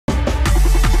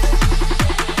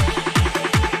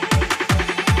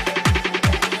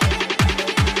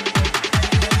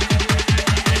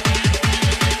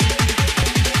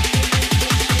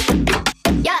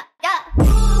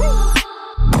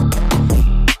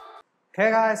Hey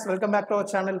guys, welcome back to our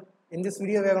channel. In this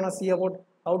video, we are going to see about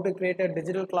how to create a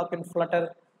digital clock in Flutter.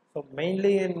 So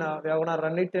mainly we are going to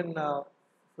run it in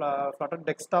Flutter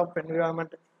desktop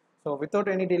environment. So without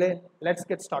any delay, let's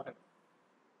get started.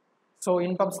 So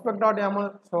in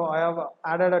pubspec.yaml, so I have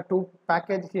added a two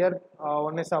package here.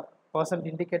 One is a percent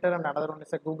indicator and another one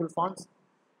is a Google fonts.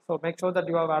 So make sure that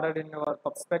you have added in your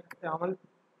pubspec YAML.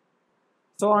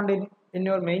 So and in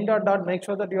your main.dot, make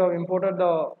sure that you have imported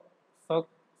the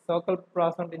circle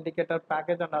percent indicator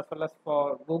package and as well as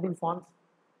for Google fonts.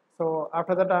 So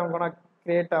after that, I'm going to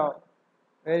create a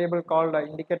variable called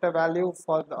indicator value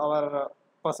for our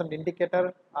percent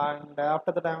indicator, and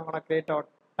after that, I'm going to create a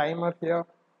timer here,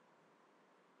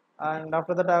 and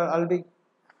after that, I'll be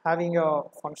having a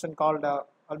function called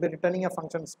I'll be returning a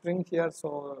function string here.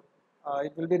 So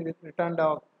it will be returned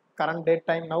current date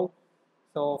time now.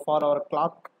 So for our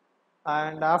clock,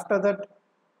 and after that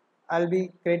I'll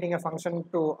be creating a function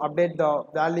to update the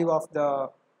value of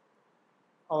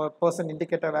our person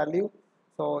indicator value.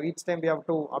 So each time we have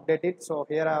to update it. So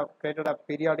here I have created a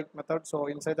periodic method. So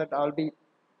inside that I'll be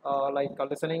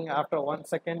listening after 1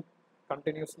 second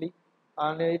continuously,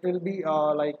 and it will be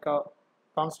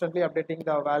constantly updating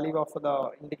the value of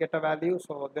the indicator value.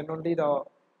 So then only the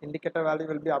indicator value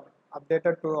will be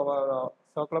updated to our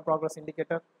circular progress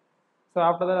indicator. So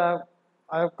after that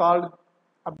I have called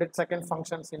update second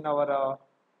functions in our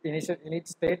init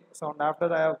state. So and after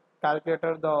that I have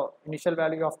calculated the initial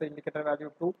value of the indicator value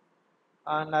 2,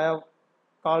 and I have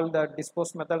called the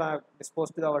dispose method. I have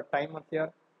disposed our timer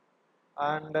here,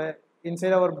 and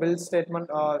inside our build statement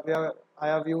I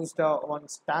have used one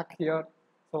stack here.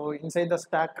 So inside the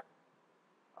stack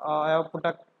I have put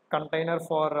a container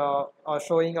for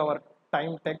showing our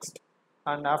time text,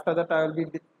 and after that I will be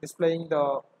displaying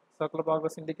the circular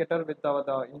progress indicator with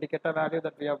the indicator value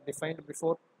that we have defined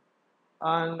before.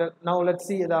 And now let's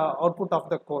see the output of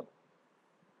the code.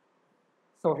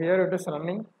 So here it is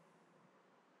running.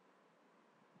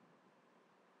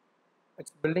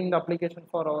 It's building the application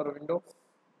for our Windows.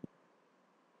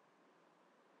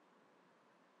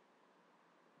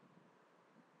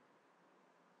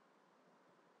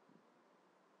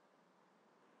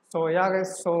 So yeah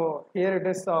guys, so here it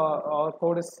is, our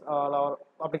code is, our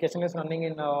application is running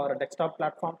in our desktop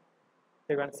platform.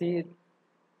 You can see it.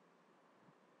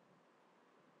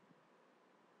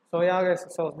 So yeah guys,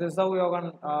 so this is how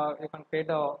you can create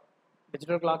a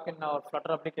digital clock in our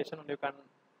Flutter application, and you can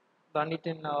run it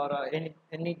in our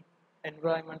any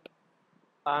environment.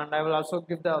 And I will also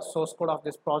give the source code of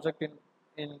this project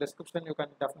in description. You can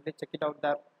definitely check it out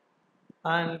there.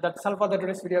 And that's all for the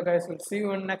today's video guys. We'll see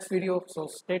you in next video, so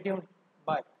stay tuned.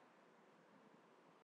 Bye.